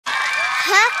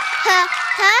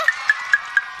Huh?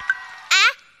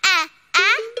 Ah, ah,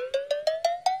 ah.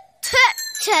 Tut,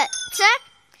 tut, tut.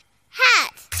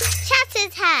 Hats.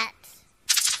 Chatter's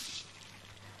hats.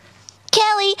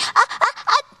 Kelly,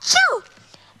 achoo!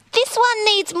 This one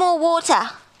needs more water.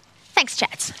 Thanks,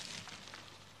 Chats.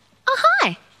 Oh,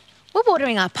 hi. We're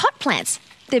watering our pot plants.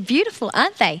 They're beautiful,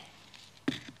 aren't they?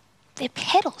 Their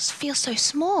petals feel so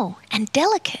small and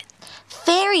delicate.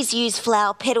 Fairies use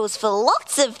flower petals for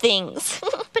lots of things.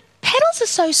 But petals are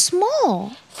so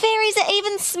small. Fairies are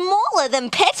even smaller than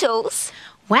petals.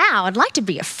 Wow, I'd like to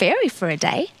be a fairy for a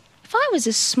day. If I was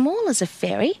as small as a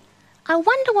fairy, I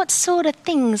wonder what sort of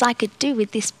things I could do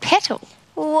with this petal.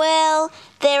 Well,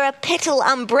 there are petal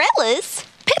umbrellas.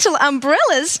 Petal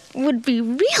umbrellas would be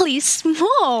really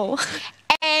small.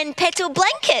 And petal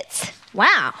blankets.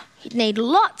 Wow, you'd need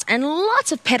lots and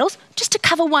lots of petals just to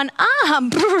cover one arm.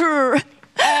 Brrr.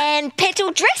 And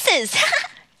petal dresses.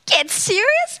 Get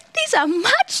serious? These are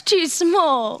much too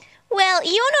small. Well,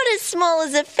 you're not as small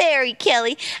as a fairy,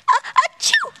 Kelly.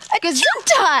 Achoo!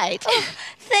 Gesundheit! Oh,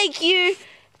 thank you.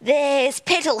 There's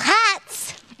petal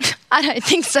hats. I don't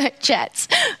think so, Chats.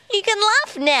 You can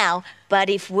laugh now, but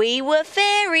if we were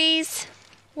fairies...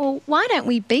 Well, why don't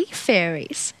we be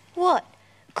fairies? What?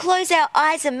 Close our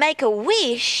eyes and make a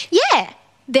wish? Yeah,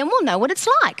 then we'll know what it's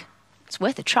like. It's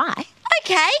worth a try.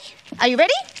 Okay. Are you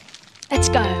ready? Let's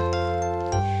go.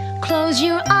 Close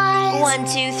your eyes. 1,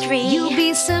 2, 3. You'll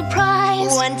be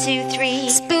surprised. 1, 2, 3.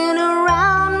 Spin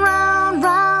around, round,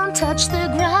 round, touch the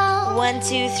ground. 1,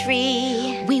 2,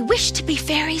 3. We wish to be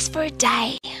fairies for a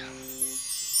day.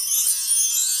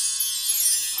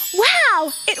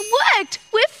 Wow, it worked!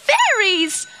 We're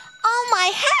fairies! Oh,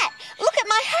 my hat! Look at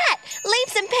my hat!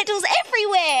 Leaves and petals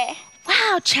everywhere!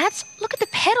 Wow, Chats, look at the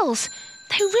petals.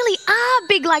 They really are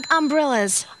big like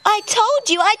umbrellas. I told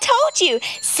you!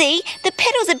 See, the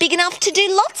petals are big enough to do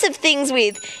lots of things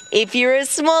with. If you're as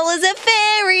small as a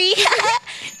fairy!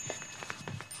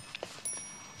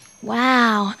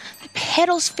 Wow, the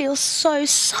petals feel so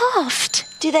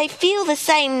soft. Do they feel the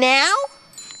same now?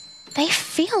 They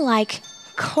feel like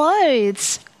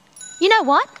clothes. You know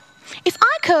what? If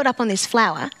I curled up on this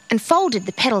flower and folded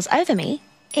the petals over me,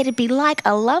 it'd be like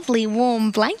a lovely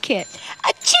warm blanket.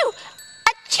 Achoo!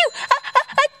 Achoo!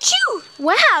 Achoo!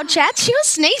 Wow, Chats, you're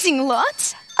sneezing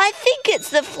lots. I think it's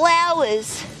the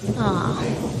flowers. Oh.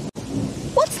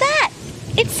 What's that?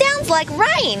 It sounds like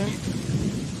rain.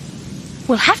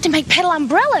 We'll have to make petal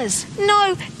umbrellas.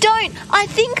 No, don't. I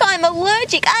think I'm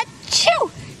allergic. Achoo!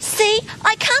 See,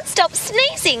 I can't stop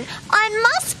sneezing. I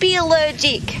must be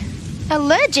allergic.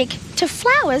 Allergic to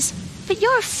flowers? But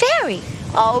you're a fairy.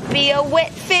 I'll be a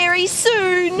wet fairy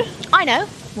soon. I know.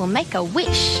 We'll make a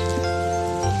wish.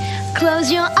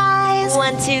 Close your eyes.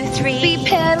 1, 2, 3. Be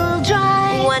petal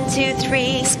dry. 1, 2,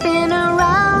 3. Spin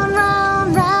around,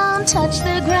 round, round, touch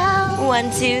the ground.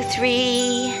 1, 2,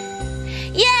 3.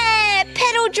 Yeah,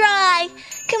 petal dry.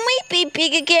 Can we be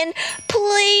big again,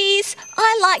 please?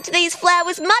 I liked these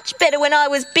flowers much better when I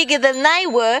was bigger than they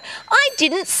were. I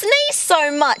didn't sneeze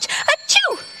so much.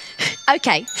 Achoo!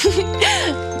 Okay.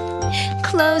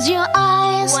 Close your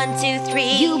eyes. 1, 2, 3.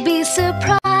 You'll be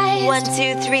surprised. 1,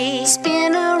 2, 3.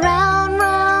 Spin around,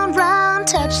 round, round,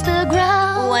 touch the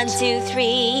ground. 1, 2,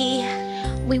 3.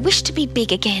 We wish to be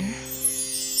big again.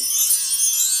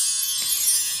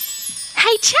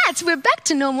 Hey, Chats, we're back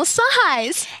to normal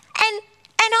size. And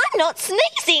I'm not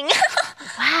sneezing.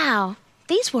 Wow,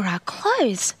 these were our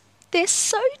clothes. They're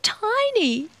so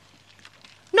tiny.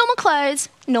 Normal clothes,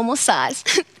 normal size.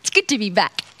 It's good to be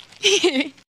back.